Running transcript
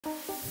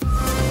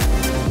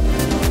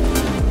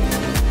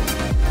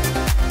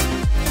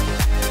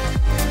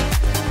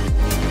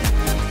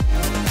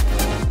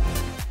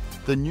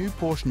The new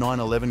Porsche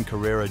 911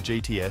 Carrera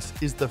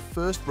GTS is the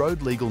first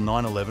road-legal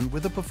 911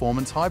 with a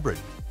performance hybrid.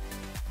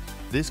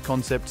 This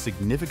concept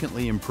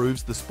significantly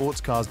improves the sports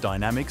car's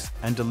dynamics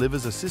and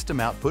delivers a system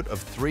output of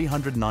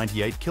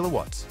 398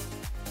 kilowatts.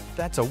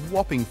 That's a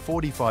whopping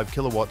 45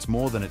 kilowatts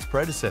more than its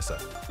predecessor.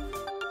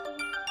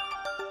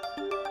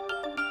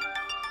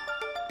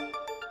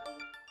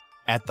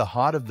 At the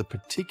heart of the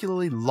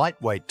particularly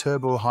lightweight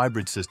turbo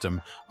hybrid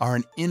system are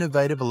an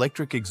innovative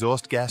electric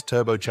exhaust gas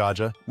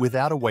turbocharger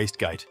without a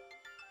wastegate,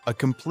 a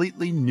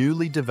completely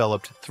newly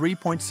developed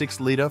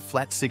 3.6-litre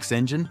flat-six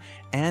engine,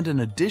 and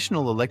an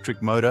additional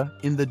electric motor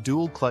in the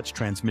dual-clutch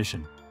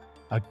transmission.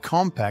 A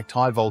compact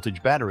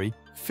high-voltage battery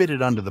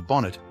fitted under the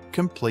bonnet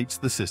completes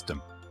the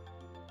system.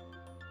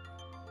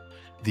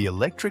 The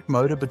electric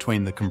motor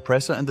between the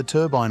compressor and the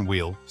turbine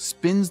wheel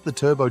spins the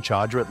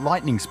turbocharger at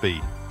lightning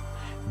speed.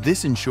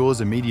 This ensures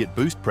immediate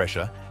boost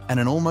pressure and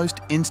an almost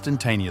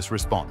instantaneous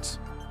response.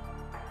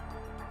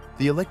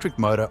 The electric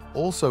motor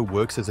also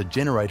works as a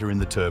generator in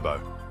the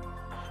turbo.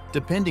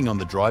 Depending on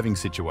the driving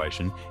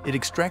situation, it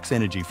extracts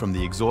energy from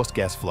the exhaust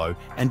gas flow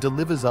and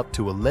delivers up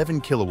to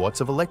 11 kilowatts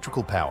of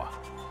electrical power.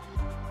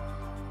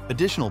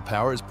 Additional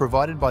power is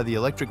provided by the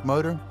electric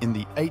motor in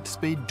the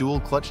 8-speed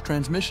dual-clutch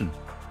transmission.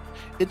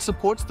 It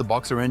supports the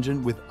boxer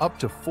engine with up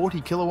to 40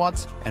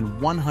 kilowatts and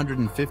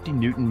 150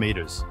 newton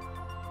meters.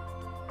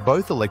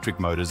 Both electric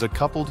motors are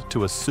coupled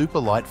to a super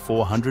light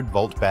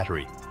 400-volt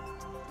battery.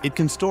 It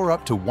can store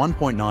up to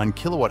 1.9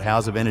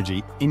 kilowatt-hours of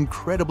energy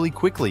incredibly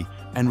quickly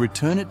and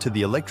return it to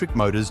the electric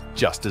motors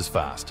just as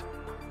fast.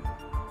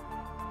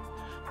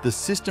 The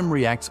system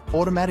reacts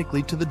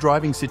automatically to the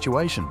driving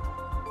situation.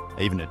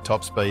 Even at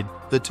top speed,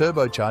 the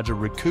turbocharger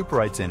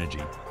recuperates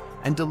energy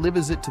and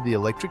delivers it to the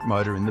electric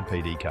motor in the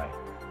PDK.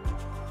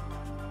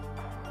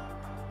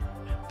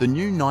 The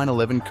new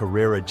 911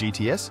 Carrera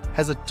GTS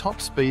has a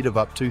top speed of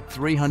up to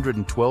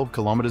 312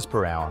 km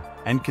per hour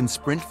and can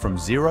sprint from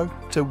 0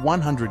 to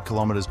 100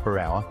 km per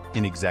hour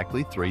in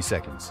exactly 3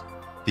 seconds.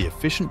 The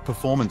efficient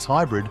performance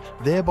hybrid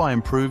thereby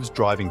improves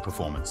driving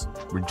performance,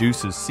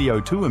 reduces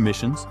CO2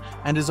 emissions,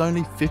 and is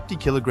only 50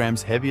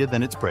 kilograms heavier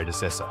than its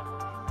predecessor.